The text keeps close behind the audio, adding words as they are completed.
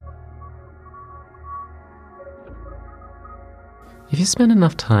If you spend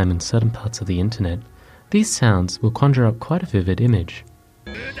enough time in certain parts of the internet, these sounds will conjure up quite a vivid image.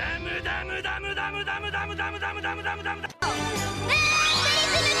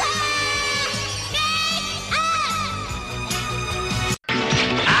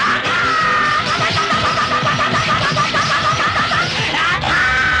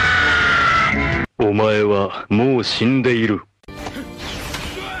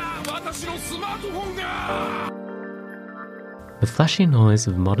 The flashy noise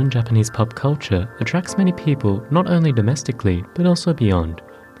of modern Japanese pop culture attracts many people not only domestically but also beyond.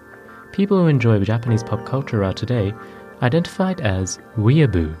 People who enjoy Japanese pop culture are today identified as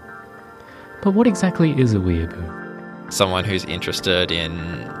weeaboo. But what exactly is a weeaboo? Someone who's interested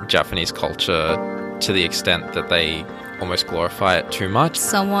in Japanese culture to the extent that they almost glorify it too much.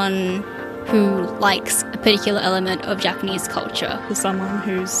 Someone who likes a particular element of Japanese culture. Someone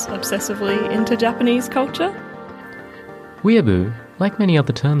who's obsessively into Japanese culture. Weeaboo, like many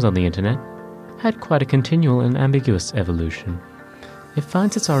other terms on the internet, had quite a continual and ambiguous evolution. It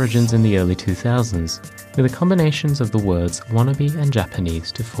finds its origins in the early 2000s, with the combinations of the words wannabe and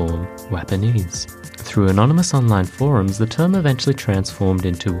Japanese to form Wapanese. Through anonymous online forums, the term eventually transformed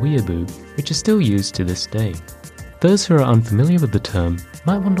into weeaboo, which is still used to this day. Those who are unfamiliar with the term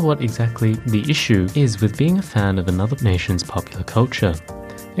might wonder what exactly the issue is with being a fan of another nation's popular culture,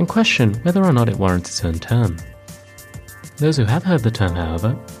 and question whether or not it warrants its own term. Those who have heard the term,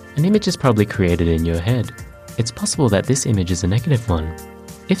 however, an image is probably created in your head. It's possible that this image is a negative one.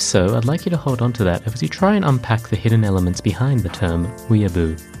 If so, I'd like you to hold on to that as you try and unpack the hidden elements behind the term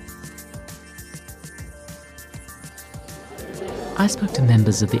weeaboo. I spoke to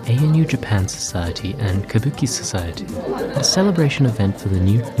members of the ANU Japan Society and Kabuki Society at a celebration event for the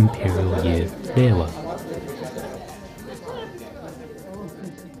new imperial year, Reiwa.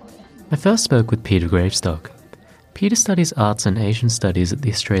 I first spoke with Peter Gravestock. Peter studies arts and Asian studies at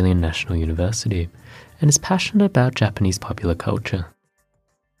the Australian National University and is passionate about Japanese popular culture.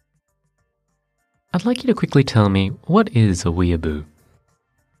 I'd like you to quickly tell me, what is a weeaboo?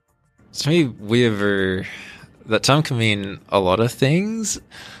 To me, weeaboo, that term can mean a lot of things.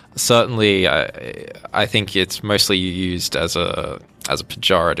 Certainly, I think it's mostly used as a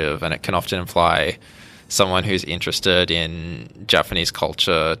pejorative, and it can often imply someone who's interested in Japanese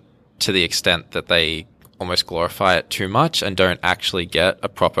culture to the extent that they almost glorify it too much and don't actually get a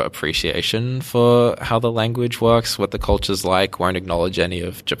proper appreciation for how the language works, what the culture's like, won't acknowledge any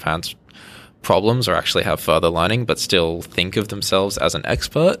of Japan's problems or actually have further learning, but still think of themselves as an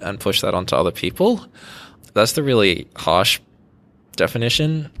expert and push that onto other people. That's the really harsh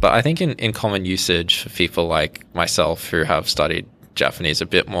definition. But I think in common usage for people like myself who have studied Japanese a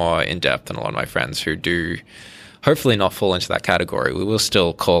bit more in depth than a lot of my friends who do hopefully not fall into that category, we will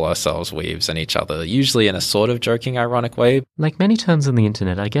still call ourselves weebs and each other, usually in a sort of joking, ironic way. Like many terms on the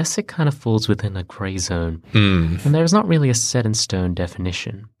internet, I guess it kind of falls within a grey zone. And there is not really a set-in-stone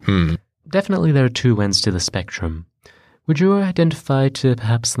definition. Definitely there are two ends to the spectrum. Would you identify to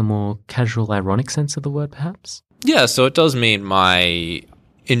perhaps the more casual, ironic sense of the word, perhaps? Yeah, so it does mean my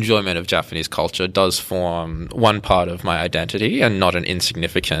enjoyment of Japanese culture does form one part of my identity and not an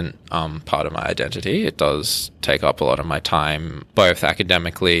insignificant part of my identity. It does take up a lot of my time, both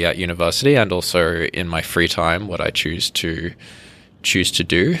academically at university and also in my free time, what I choose to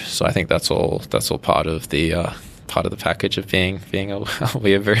do. So I think that's all part of the package of being a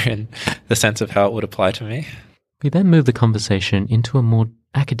weeaboo in the sense of how it would apply to me. We then move the conversation into a more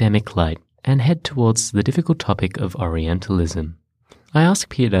academic light and head towards the difficult topic of Orientalism. I asked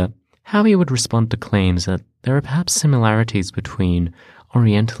Peter how he would respond to claims that there are perhaps similarities between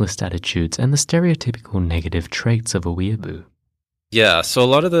Orientalist attitudes and the stereotypical negative traits of a weeaboo. Yeah, so a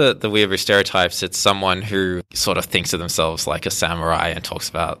lot of the weeaboo stereotypes, it's someone who sort of thinks of themselves like a samurai and talks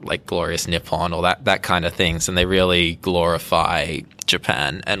about like glorious Nippon or that kind of things, and they really glorify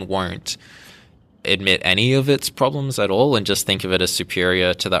Japan and won't admit any of its problems at all and just think of it as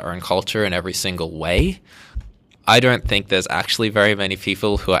superior to their own culture in every single way. I don't think there's actually very many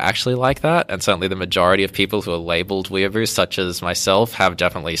people who are actually like that, and certainly the majority of people who are labeled weeaboos, such as myself, have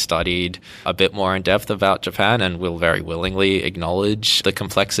definitely studied a bit more in depth about Japan and will very willingly acknowledge the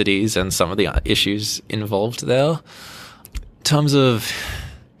complexities and some of the issues involved there. In terms of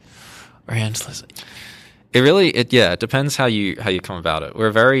Orientalism, it depends how you come about it. We're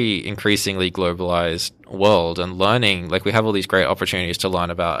a very increasingly globalized world, and learning, like we have all these great opportunities to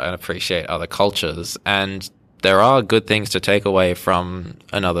learn about and appreciate other cultures, and there are good things to take away from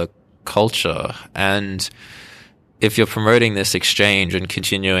another culture. And if you're promoting this exchange and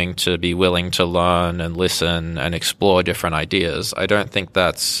continuing to be willing to learn and listen and explore different ideas, I don't think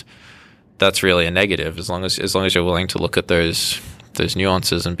that's really a negative, as long as you're willing to look at those those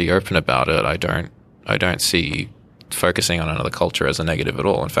nuances and be open about it, I don't see focusing on another culture as a negative at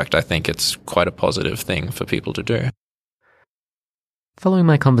all. In fact, I think it's quite a positive thing for people to do. Following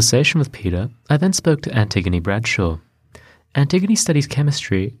my conversation with Peter, I then spoke to Antigone Bradshaw. Antigone studies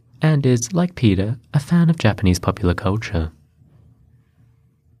chemistry and is, like Peter, a fan of Japanese popular culture.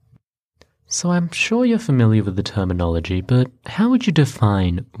 So I'm sure you're familiar with the terminology, but how would you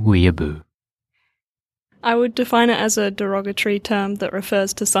define weeaboo? I would define it as a derogatory term that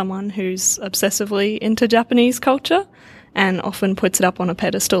refers to someone who's obsessively into Japanese culture and often puts it up on a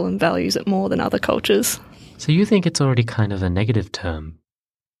pedestal and values it more than other cultures. So you think it's already kind of a negative term?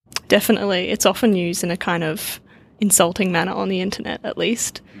 Definitely. It's often used in a kind of insulting manner on the internet, at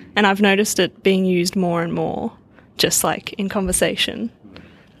least. And I've noticed it being used more and more, just like in conversation.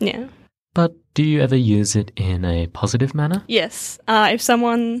 Yeah. But do you ever use it in a positive manner? Yes. If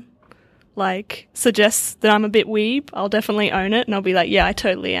someone suggests that I'm a bit weeb, I'll definitely own it and I'll be like, yeah, I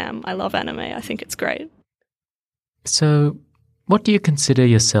totally am. I love anime. I think it's great. So what do you consider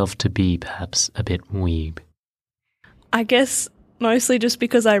yourself to be, perhaps, a bit weeb? I guess mostly just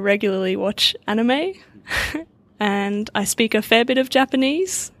because I regularly watch anime and I speak a fair bit of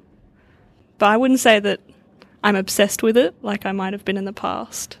Japanese, but I wouldn't say that I'm obsessed with it like I might have been in the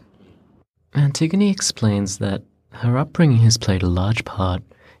past. Antigone explains that her upbringing has played a large part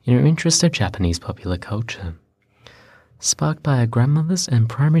in her interest of Japanese popular culture. Sparked by her grandmother's and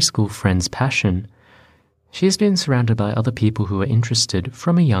primary school friends' passion, she has been surrounded by other people who are interested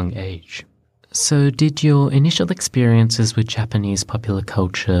from a young age. So did your initial experiences with Japanese popular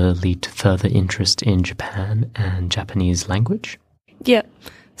culture lead to further interest in Japan and Japanese language? Yeah.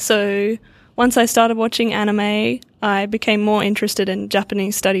 So once I started watching anime, I became more interested in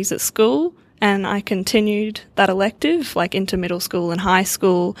Japanese studies at school, and I continued that elective into middle school and high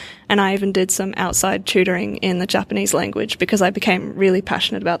school, and I even did some outside tutoring in the Japanese language because I became really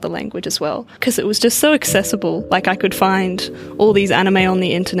passionate about the language as well, because it was just so accessible. I could find all these anime on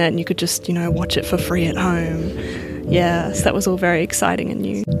the internet and you could just, watch it for free at home. Yeah, so that was all very exciting and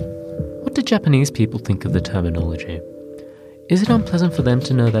new. What do Japanese people think of the terminology? Is it unpleasant for them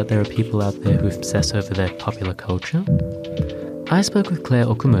to know that there are people out there who obsess over their popular culture? I spoke with Claire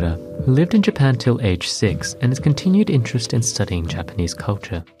Okumura, who lived in Japan till age 6 and has continued interest in studying Japanese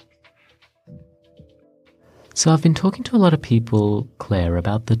culture. So I've been talking to a lot of people, Claire,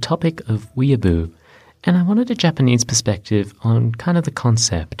 about the topic of weeaboo, and I wanted a Japanese perspective on kind of the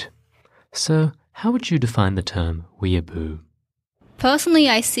concept. So how would you define the term weeaboo? Personally,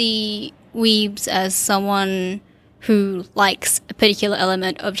 I see weebs as someone who likes a particular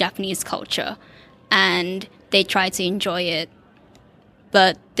element of Japanese culture and they try to enjoy it,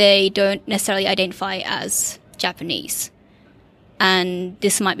 but they don't necessarily identify as Japanese. And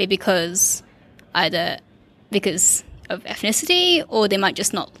this might be either because of ethnicity, or they might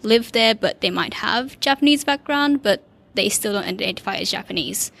just not live there, but they might have Japanese background, but they still don't identify as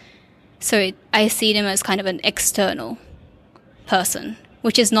Japanese. So I see them as kind of an external person,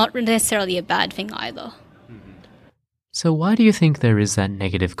 which is not necessarily a bad thing either. So why do you think there is that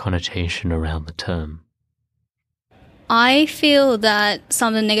negative connotation around the term? I feel that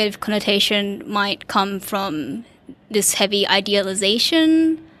some of the negative connotation might come from this heavy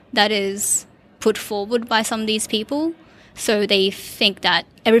idealization that is put forward by some of these people. So they think that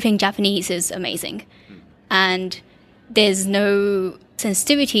everything Japanese is amazing. And there's no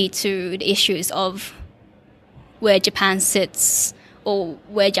sensitivity to the issues of where Japan sits or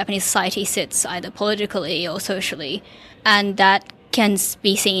where Japanese society sits, either politically or socially. And that can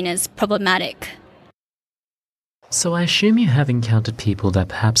be seen as problematic. So I assume you have encountered people that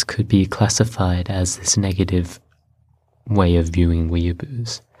perhaps could be classified as this negative way of viewing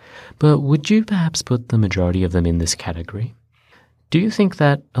weeaboos. But would you perhaps put the majority of them in this category? Do you think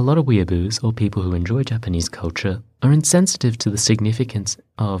that a lot of weeaboos, or people who enjoy Japanese culture, are insensitive to the significance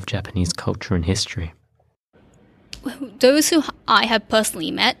of Japanese culture and history? Those who I have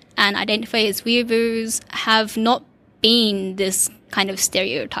personally met and identify as weeaboos have not been this kind of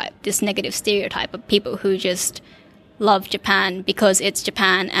stereotype, this negative stereotype of people who just love Japan because it's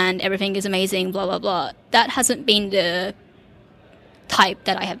Japan and everything is amazing, blah, blah, blah. That hasn't been the type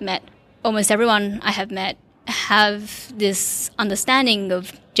that I have met. Almost everyone I have met have this understanding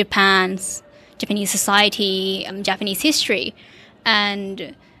of Japanese society, Japanese history,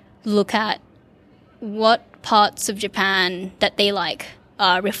 and look at what parts of Japan that they like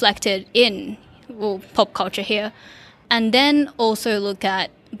are reflected in pop culture here. And then also look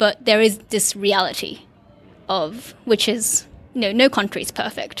at, but there is this reality of, which is, no country is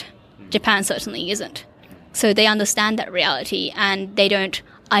perfect. Japan certainly isn't. So they understand that reality and they don't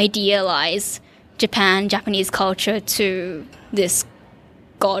idealize Japan, Japanese culture to this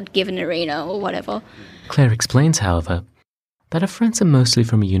God-given arena or whatever. Claire explains, however, that her friends are mostly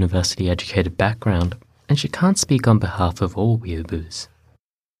from a university-educated background, and she can't speak on behalf of all weeaboos.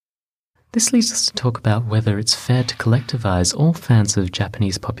 This leads us to talk about whether it's fair to collectivize all fans of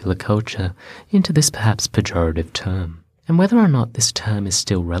Japanese popular culture into this perhaps pejorative term, and whether or not this term is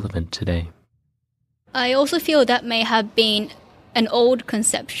still relevant today. I also feel that may have been an old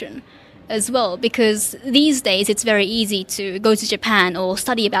conception as well, because these days it's very easy to go to Japan or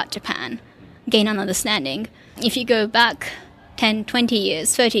study about Japan, gain an understanding. If you go back 10, 20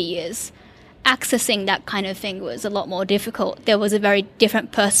 years, 30 years, accessing that kind of thing was a lot more difficult. There was a very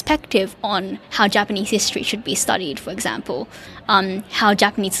different perspective on how Japanese history should be studied, for example, how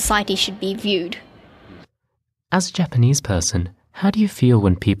Japanese society should be viewed. As a Japanese person, how do you feel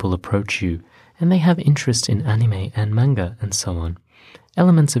when people approach you and they have interest in anime and manga and so on,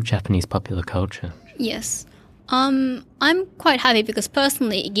 elements of Japanese popular culture? Yes. I'm quite happy because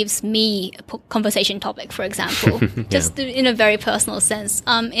personally it gives me a conversation topic, for example, just in a very personal sense.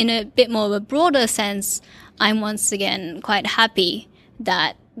 In a bit more of a broader sense, I'm once again quite happy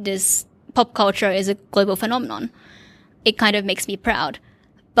that this pop culture is a global phenomenon. It kind of makes me proud.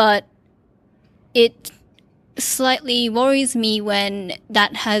 But it slightly worries me when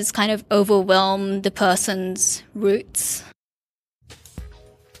that has kind of overwhelmed the person's roots.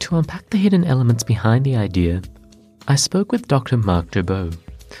 To unpack the hidden elements behind the idea, I spoke with Dr. Mark Jabot.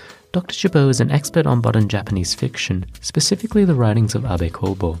 Dr. Jabot is an expert on modern Japanese fiction, specifically the writings of Abe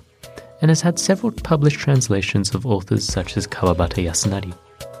Kobo, and has had several published translations of authors such as Kawabata Yasunari.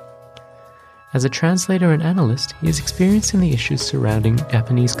 As a translator and analyst, he is experienced in the issues surrounding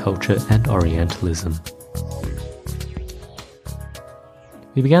Japanese culture and Orientalism.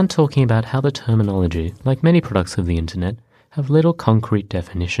 We began talking about how the terminology, like many products of the internet, have little concrete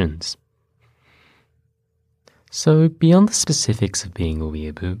definitions. So, beyond the specifics of being a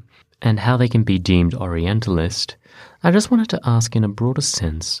weeaboo, and how they can be deemed Orientalist, I just wanted to ask in a broader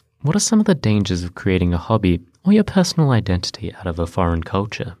sense, what are some of the dangers of creating a hobby or your personal identity out of a foreign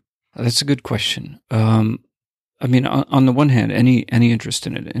culture? That's a good question. I mean, on the one hand, any interest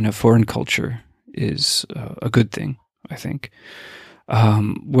in a foreign culture is a good thing, I think.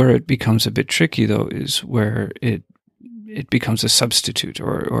 Where it becomes a bit tricky, though, is where it becomes a substitute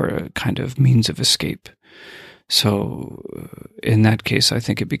or a kind of means of escape. So in that case, I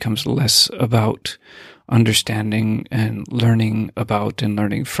think it becomes less about understanding and learning about and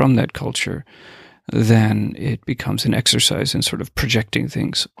learning from that culture than it becomes an exercise in sort of projecting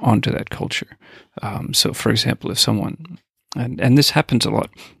things onto that culture. So, for example, if someone, and this happens a lot,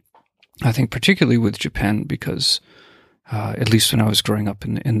 I think particularly with Japan, because at least when I was growing up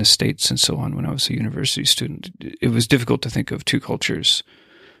in the States and so on, when I was a university student, it was difficult to think of two cultures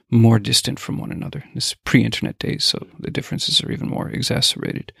more distant from one another. This is pre-internet days, so the differences are even more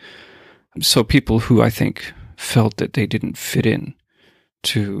exacerbated. So people who I think felt that they didn't fit in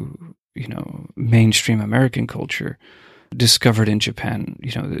to, mainstream American culture discovered in Japan,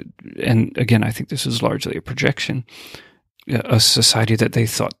 and again, I think this is largely a projection, a society that they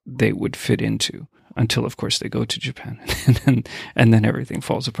thought they would fit into until, of course, they go to Japan and then everything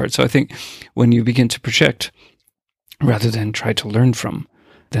falls apart. So I think when you begin to project rather than try to learn from,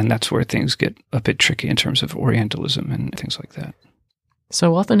 then that's where things get a bit tricky in terms of Orientalism and things like that.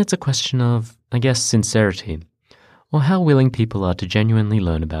 So often it's a question of, I guess, sincerity, or how willing people are to genuinely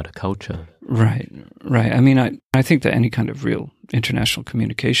learn about a culture. Right. I mean, I think that any kind of real international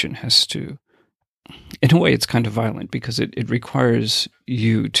communication has to, in a way, it's kind of violent because it requires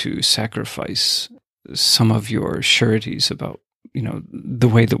you to sacrifice some of your sureties about, the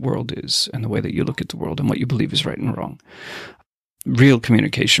way the world is and the way that you look at the world and what you believe is right and wrong. Real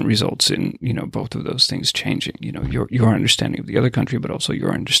communication results in, both of those things changing, your understanding of the other country, but also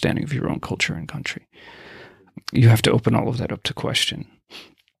your understanding of your own culture and country. You have to open all of that up to question.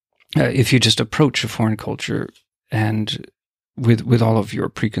 If you just approach a foreign culture and with all of your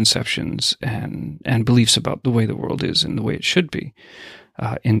preconceptions and beliefs about the way the world is and the way it should be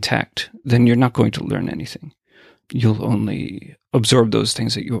intact, then you're not going to learn anything. You'll only absorb those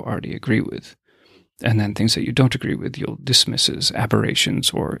things that you already agree with. And then things that you don't agree with, you'll dismiss as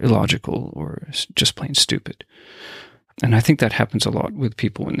aberrations or illogical or just plain stupid. And I think that happens a lot with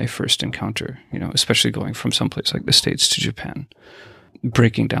people when they first encounter, especially going from someplace like the States to Japan.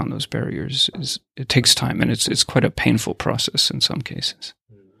 Breaking down those barriers it takes time, and it's quite a painful process in some cases.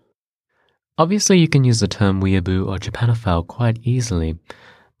 Obviously, you can use the term weeaboo or Japanophile quite easily,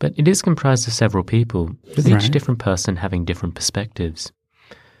 but it is comprised of several people, with each different person having different perspectives.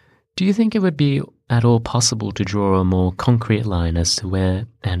 Do you think it would be at all possible to draw a more concrete line as to where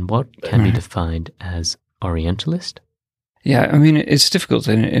and what can be defined as Orientalist? Yeah, I mean, it's difficult,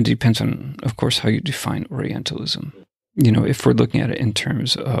 and it depends on, of course, how you define Orientalism. You know, if we're looking at it in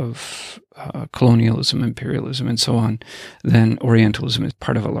terms of colonialism, imperialism, and so on, then Orientalism is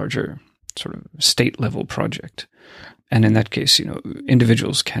part of a larger sort of state-level project. And in that case, you know,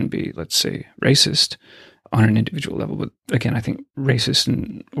 individuals can be, let's say, racist on an individual level. But again, I think racist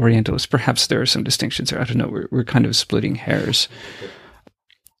and Orientalist, perhaps there are some distinctions there. I don't know. We're kind of splitting hairs.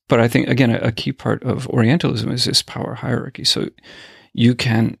 But I think, again, a key part of Orientalism is this power hierarchy. So you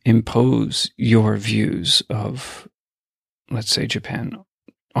can impose your views of, let's say, Japan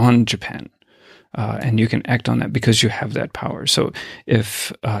on Japan, and you can act on that because you have that power. So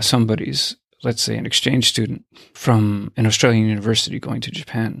if somebody's, let's say, an exchange student from an Australian university going to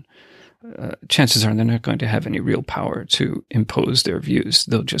Japan, chances are they're not going to have any real power to impose their views.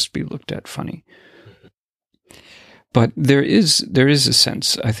 They'll just be looked at funny. But there is a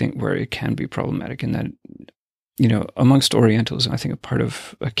sense, I think, where it can be problematic in that, you know, amongst Orientalism, I think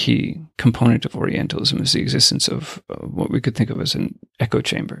a key component of Orientalism is the existence of what we could think of as an echo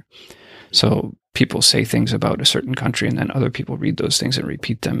chamber. So people say things about a certain country, and then other people read those things and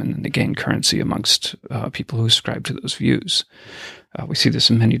repeat them, and then they gain currency amongst people who ascribe to those views. We see this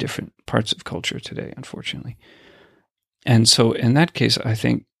in many different parts of culture today, unfortunately. And so in that case, I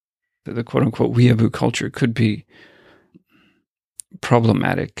think the quote-unquote weeaboo culture could be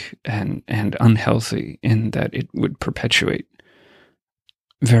problematic and unhealthy in that it would perpetuate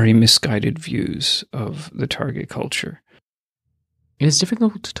very misguided views of the target culture. It is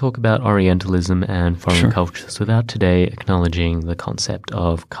difficult to talk about Orientalism and foreign cultures without today acknowledging the concept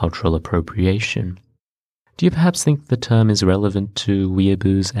of cultural appropriation. Do you perhaps think the term is relevant to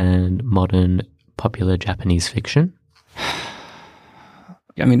weeaboos and modern popular Japanese fiction?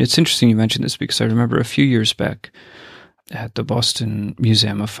 I mean, it's interesting you mentioned this because I remember a few years back at the Boston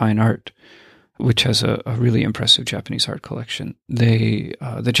Museum of Fine Art, which has a really impressive Japanese art collection. The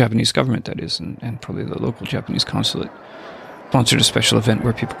Japanese government, that is, and probably the local Japanese consulate, sponsored a special event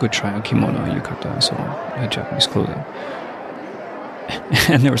where people could try on kimono and yukata and so on, Japanese clothing.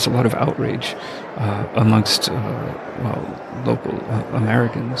 And there was a lot of outrage amongst, local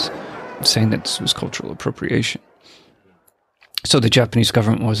Americans saying that this was cultural appropriation. So the Japanese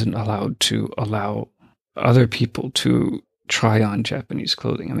government wasn't allowed to allow other people to try on Japanese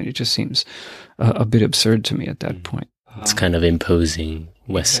clothing. I mean, it just seems a bit absurd to me at that point. It's kind of imposing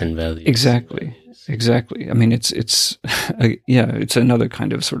Western values. Exactly. I mean, it's another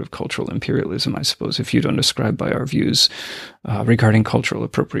kind of sort of cultural imperialism, I suppose. If you don't ascribe by our views regarding cultural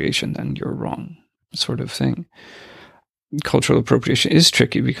appropriation, then you're wrong, sort of thing. Cultural appropriation is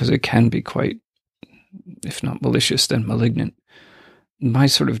tricky because it can be quite, if not malicious, then malignant. My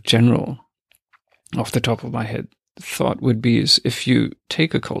sort of general, off the top of my head, thought would be is if you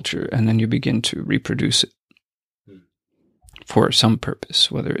take a culture and then you begin to reproduce it for some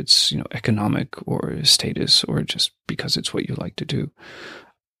purpose, whether it's, economic or status or just because it's what you like to do,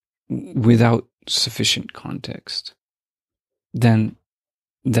 without sufficient context, then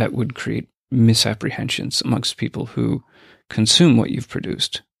that would create misapprehensions amongst people who consume what you've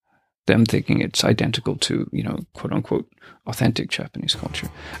produced, them thinking it's identical to, quote unquote, authentic Japanese culture.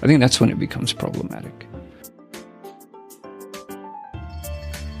 I think that's when it becomes problematic.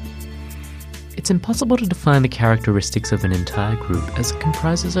 It's impossible to define the characteristics of an entire group as it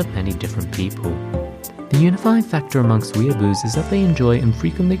comprises of many different people. The unifying factor amongst weeaboos is that they enjoy and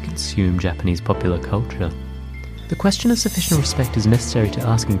frequently consume Japanese popular culture. The question of sufficient respect is necessary to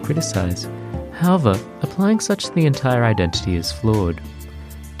ask and criticize. However, applying such to the entire identity is flawed.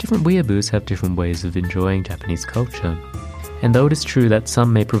 Different weeaboos have different ways of enjoying Japanese culture, and though it is true that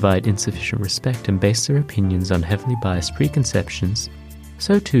some may provide insufficient respect and base their opinions on heavily biased preconceptions,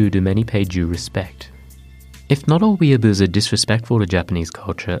 so too do many pay due respect. If not all weeaboos are disrespectful to Japanese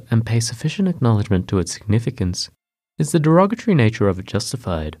culture and pay sufficient acknowledgement to its significance, is the derogatory nature of it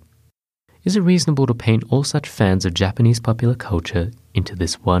justified? Is it reasonable to paint all such fans of Japanese popular culture into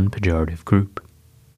this one pejorative group?